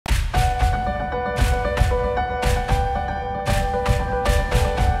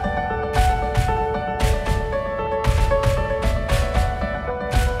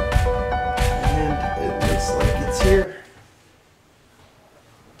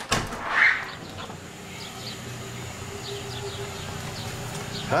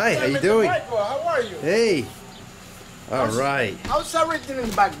Hi, how you doing? Michael, how are you? Hey. All right. How's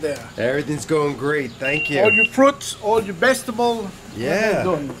everything back there? Everything's going great. Thank you. All your fruits, all your vegetables. Yeah.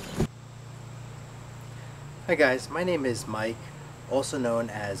 What are you doing? Hi guys, my name is Mike, also known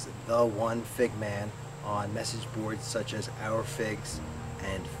as the One Fig Man on message boards such as Our Figs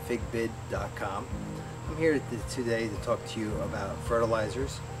and figbid.com. I'm here today to talk to you about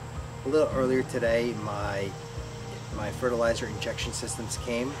fertilizers. A little earlier today, my fertilizer injection systems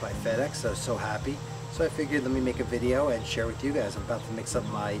came by FedEx. I was so happy. So I figured let me make a video and share with you guys. I'm about to mix up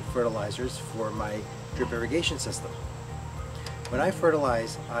my fertilizers for my drip irrigation system. When I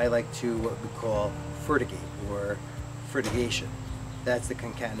fertilize, I like to what we call fertigate or fertigation. That's the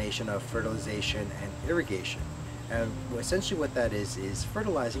concatenation of fertilization and irrigation. And essentially what that is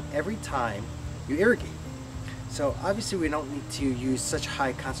fertilizing every time you irrigate. So obviously we don't need to use such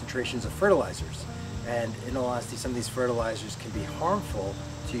high concentrations of fertilizers. And in all honesty, some of these fertilizers can be harmful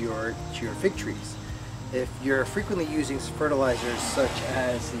to your fig trees. If you're frequently using fertilizers such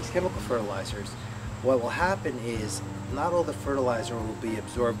as these chemical fertilizers, what will happen is not all the fertilizer will be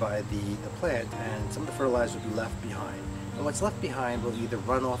absorbed by the plant, and some of the fertilizer will be left behind. And what's left behind will either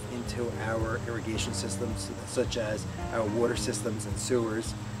run off into our irrigation systems, such as our water systems and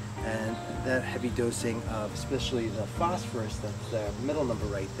sewers, and that heavy dosing of especially the phosphorus, that's the middle number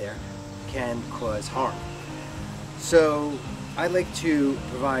right there, can cause harm. So I like to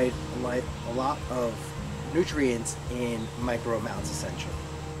provide a lot of nutrients in micro amounts essentially.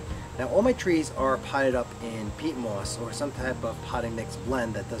 Now all my trees are potted up in peat moss or some type of potting mix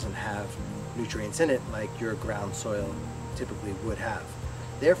blend that doesn't have nutrients in it like your ground soil typically would have.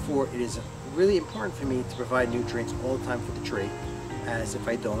 Therefore it is really important for me to provide nutrients all the time for the tree, as if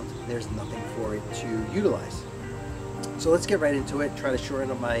I don't, there's nothing for it to utilize. So let's get right into it, try to shorten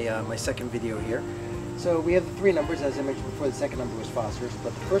up my second video here. So we have the three numbers, as I mentioned before. The second number was phosphorus,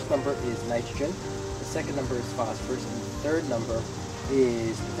 but the first number is nitrogen, the second number is phosphorus, and the third number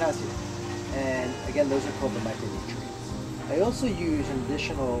is potassium. And again, those are called the micronutrients. I also use an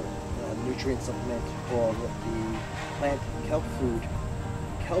additional nutrient supplement called the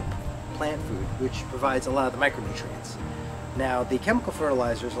kelp plant food, which provides a lot of the micronutrients. Now the chemical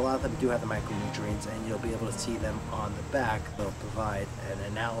fertilizers, a lot of them do have the micronutrients, and you'll be able to see them on the back. They'll provide an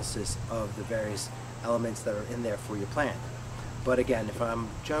analysis of the various elements that are in there for your plant. But again, if I'm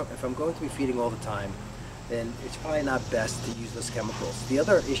going to be feeding all the time, then it's probably not best to use those chemicals. The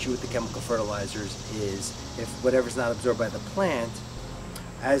other issue with the chemical fertilizers is if whatever's not absorbed by the plant,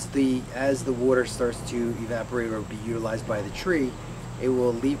 as the water starts to evaporate or be utilized by the tree, it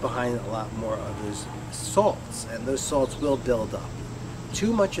will leave behind a lot more of those salts, and those salts will build up.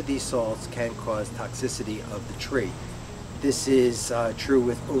 Too much of these salts can cause toxicity of the tree. This is true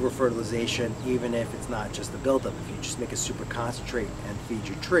with over-fertilization, even if it's not just a buildup. If you just make a super concentrate and feed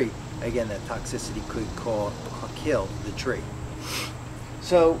your tree, again, that toxicity could kill the tree.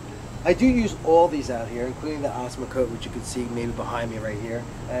 So I do use all these out here, including the Osmocote, which you can see maybe behind me right here,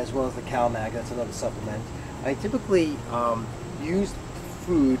 as well as the CalMag, that's another supplement. I typically use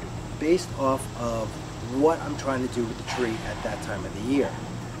food based off of what I'm trying to do with the tree at that time of the year.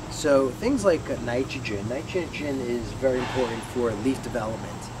 So things like nitrogen is very important for leaf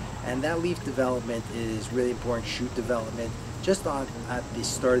development, and that leaf development is really important, shoot development, just at the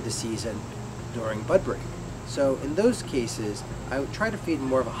start of the season during bud break. So in those cases, I would try to feed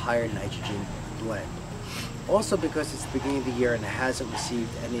more of a higher nitrogen blend. Also, because it's the beginning of the year and it hasn't received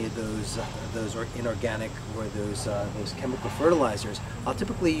any of those inorganic or those chemical fertilizers, I'll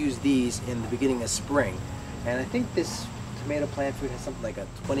typically use these in the beginning of spring. And I think this tomato plant food has something like a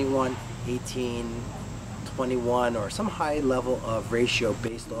 21, 18, 21, or some high level of ratio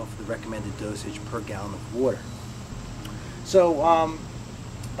based off the recommended dosage per gallon of water. So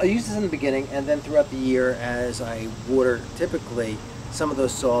I'll use this in the beginning, and then throughout the year as I water, typically some of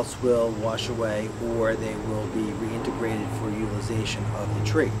those salts will wash away or they will be reintegrated for utilization of the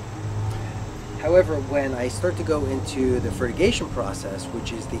tree. However, when I start to go into the fertigation process,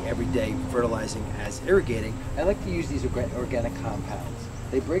 which is the everyday fertilizing as irrigating, I like to use these organic compounds.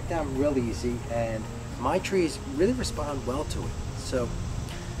 They break down real easy, and my trees really respond well to it. So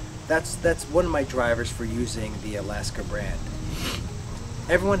that's one of my drivers for using the Alaska brand.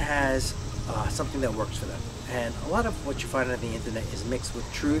 Everyone has something that works for them. And a lot of what you find on the internet is mixed with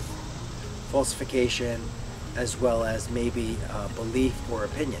truth, falsification, as well as maybe belief or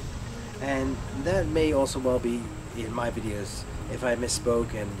opinion. And that may also well be in my videos. If I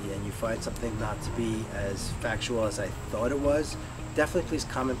misspoke and you find something not to be as factual as I thought it was, definitely please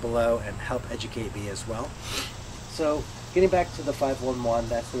comment below and help educate me as well. So getting back to the 5-1-1,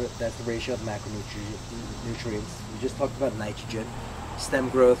 that's the ratio of macronutrients. We just talked about nitrogen. stem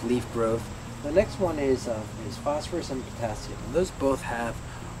growth, leaf growth. The next one is phosphorus and potassium. And those both have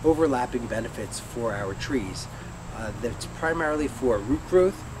overlapping benefits for our trees. That's primarily for root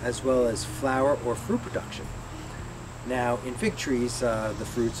growth as well as flower or fruit production. Now, in fig trees, the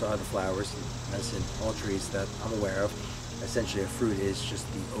fruits are the flowers, as in all trees that I'm aware of. Essentially, a fruit is just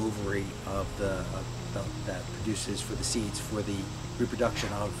the ovary of that produces for the seeds for the reproduction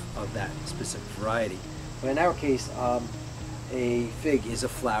of that specific variety. But in our case, a fig is a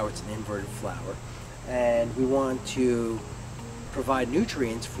flower. It's an inverted flower, and we want to provide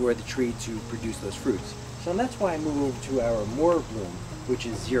nutrients for the tree to produce those fruits. So that's why I moved to our more bloom, which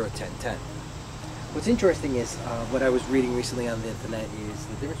is 0-10-10. What's interesting is what I was reading recently on the internet is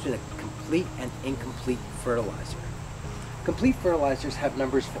the difference between a complete and incomplete fertilizer. Complete fertilizers have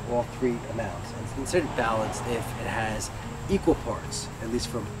numbers for all three amounts, and it's considered balanced if it has equal parts, at least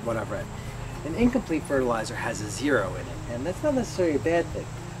from what I've read. An incomplete fertilizer has a 0 in it, and that's not necessarily a bad thing.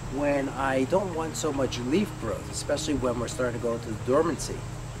 When I don't want so much leaf growth, especially when we're starting to go into the dormancy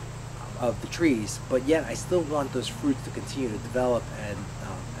of the trees, but yet I still want those fruits to continue to develop and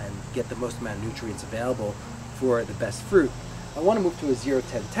get the most amount of nutrients available for the best fruit, I want to move to a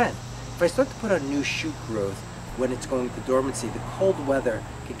 0-10-10. If I start to put on new shoot growth when it's going into dormancy, the cold weather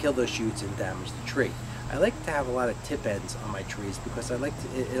can kill those shoots and damage the tree. I like to have a lot of tip ends on my trees because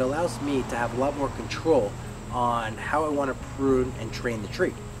it allows me to have a lot more control on how I want to prune and train the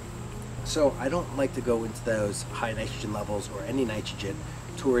tree. So I don't like to go into those high nitrogen levels or any nitrogen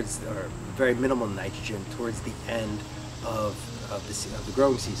towards, or very minimal nitrogen towards the end of the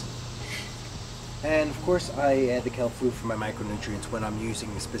growing season. And of course I add the kelp food for my micronutrients when I'm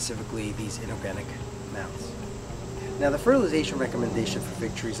using specifically these inorganic amounts. Now the fertilization recommendation for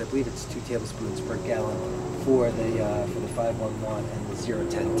fig trees, I believe it's 2 tablespoons per gallon for the 5-1-1 and the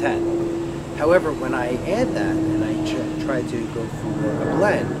 0-10-10. However, when I add that and I try to go for a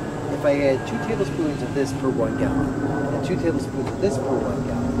blend, if I add 2 tablespoons of this per 1 gallon and 2 tablespoons of this per 1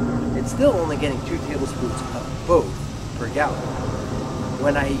 gallon, it's still only getting 2 tablespoons of both per gallon.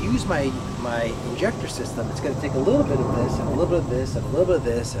 When I use my injector system, it's going to take a little bit of this and a little bit of this and a little bit of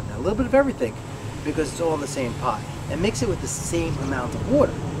this and a little bit of everything, because it's all in the same pot, and mix it with the same amount of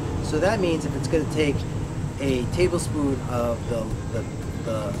water. So that means if it's going to take a tablespoon of the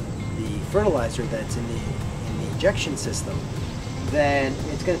fertilizer that's in the injection system, then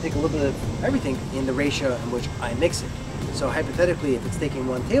it's going to take a little bit of everything in the ratio in which I mix it. So hypothetically, if it's taking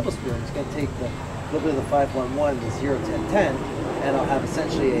 1 tablespoon, it's going to take a little bit of the 5-1-1 and the 0-10-10, and I'll have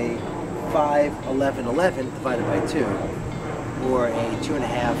essentially a 5-11-11 divided by 2, or a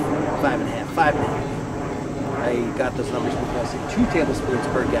 2.5, 5.5, 5.5. I got those numbers because in 2 tablespoons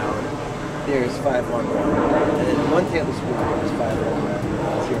per gallon, there's 5-1-1, and then 1 tablespoon is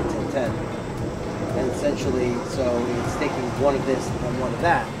 5-1-1, 0-10-10. And essentially, so it's taking 1 of this and 1 of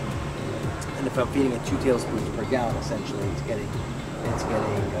that. And if I'm feeding it 2 tablespoons per gallon, essentially it's getting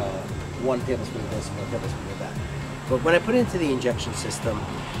 1 tablespoon of this and 1 tablespoon of that. But when I put it into the injection system,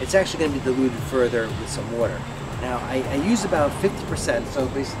 it's actually going to be diluted further with some water. Now, I use about 50%, so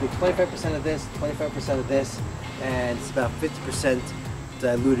basically 25% of this, 25% of this, and it's about 50%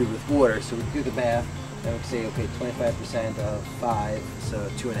 diluted with water. So we do the math, and we say, okay, 25% of 5, so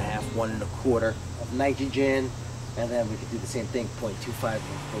 2.5, 1.25 of nitrogen, and then we could do the same thing, 0.25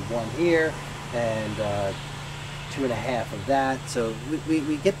 for 1 here, and 2.5 of that. So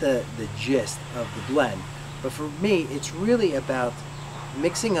we get the gist of the blend. But for me, it's really about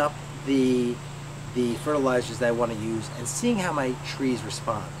mixing up the fertilizers that I want to use and seeing how my trees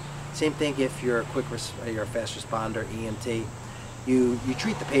respond. Same thing if you're you're a fast responder, EMT. You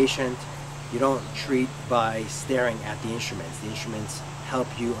treat the patient. You don't treat by staring at the instruments. The instruments help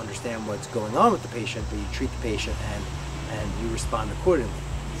you understand what's going on with the patient, but you treat the patient and you respond accordingly.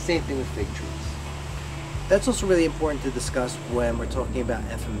 Same thing with fig trees. That's also really important to discuss when we're talking about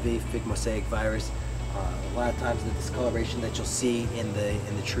FMV, fig mosaic virus. A lot of times the discoloration that you'll see in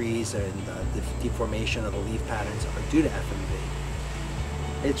the trees and the deformation of the leaf patterns are due to FMV.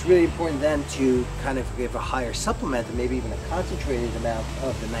 It's really important then to kind of give a higher supplement and maybe even a concentrated amount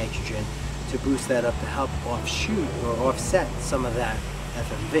of the nitrogen to boost that up to help offshoot or offset some of that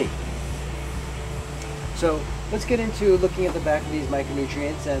FMV. So let's get into looking at the back of these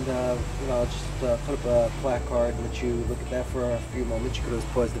micronutrients, and I'll just put up a placard and let you look at that for a few moments. You could always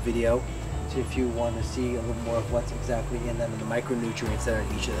pause the video if you want to see a little more of what's exactly in them and the micronutrients that are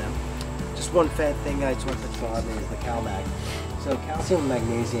in each of them. Just one fat thing I just want to touch on is the CalMag. So calcium and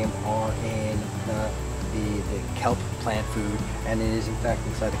magnesium are in the kelp plant food, and it is in fact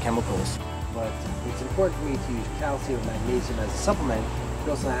inside the chemicals. But it's important for me to use calcium and magnesium as a supplement. It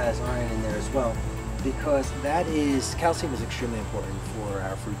also has iron in there as well. because calcium is extremely important for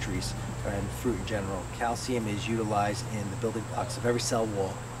our fruit trees and fruit in general. Calcium is utilized in the building blocks of every cell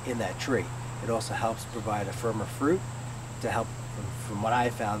wall in that tree. It also helps provide a firmer fruit to help, from what I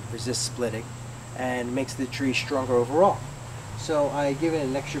found, resist splitting and makes the tree stronger overall. So I give it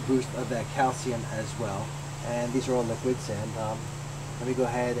an extra boost of that calcium as well. And these are all liquids, and let me go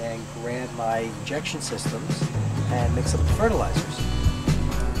ahead and grab my injection systems and mix up the fertilizers.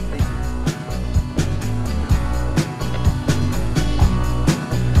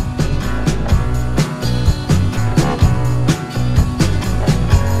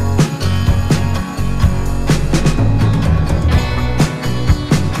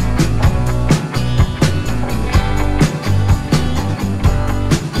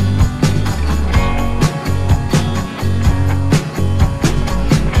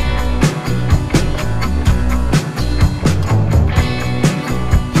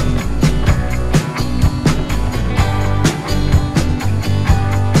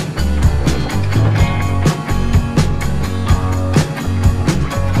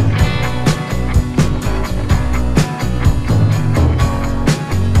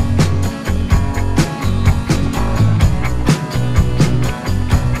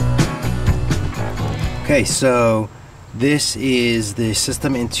 Okay, so this is the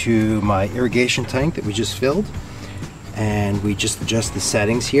system into my irrigation tank that we just filled, and we just adjust the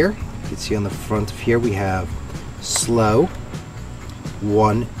settings here. You can see on the front of here we have slow,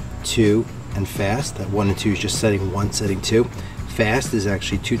 1, 2, and fast. That 1 and 2 is just setting 1, setting 2. Fast is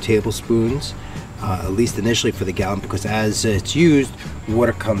actually 2 tablespoons, at least initially for the gallon, because as it's used,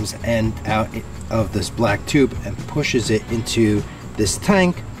 water comes out of this black tube and pushes it into this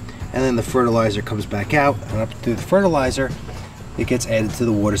tank, and then the fertilizer comes back out, and up through the fertilizer it gets added to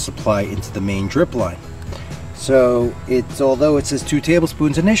the water supply into the main drip line. So although it says 2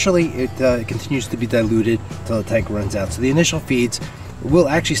 tablespoons initially, it continues to be diluted until the tank runs out. So the initial feeds will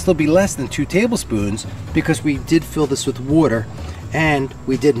actually still be less than 2 tablespoons because we did fill this with water and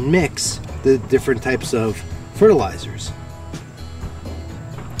we did mix the different types of fertilizers.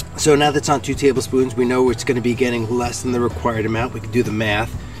 So now that's on 2 tablespoons, we know it's going to be getting less than the required amount. We can do the math,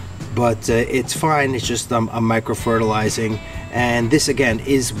 but it's fine. It's just I'm micro fertilizing, and this again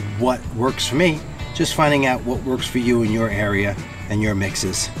is what works for me. Just finding out what works for you in your area and your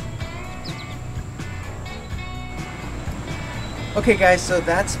mixes. Okay guys, so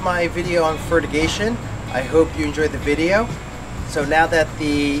that's my video on fertigation. I hope you enjoyed the video. So now that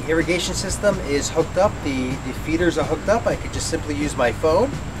the irrigation system is hooked up, the feeders are hooked up, I could just simply use my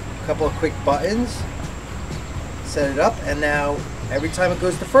phone, a couple of quick buttons, set it up, and now every time it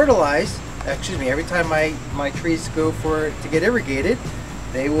goes to fertilize, every time my trees go to get irrigated,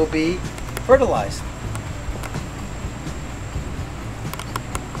 they will be fertilized.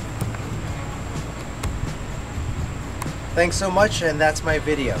 Thanks so much, and that's my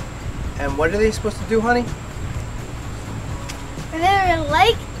video. And what are they supposed to do, honey? Remember to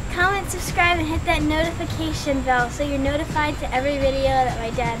like, comment, subscribe, and hit that notification bell so you're notified to every video that my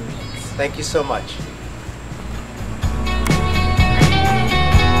dad makes. Thank you so much.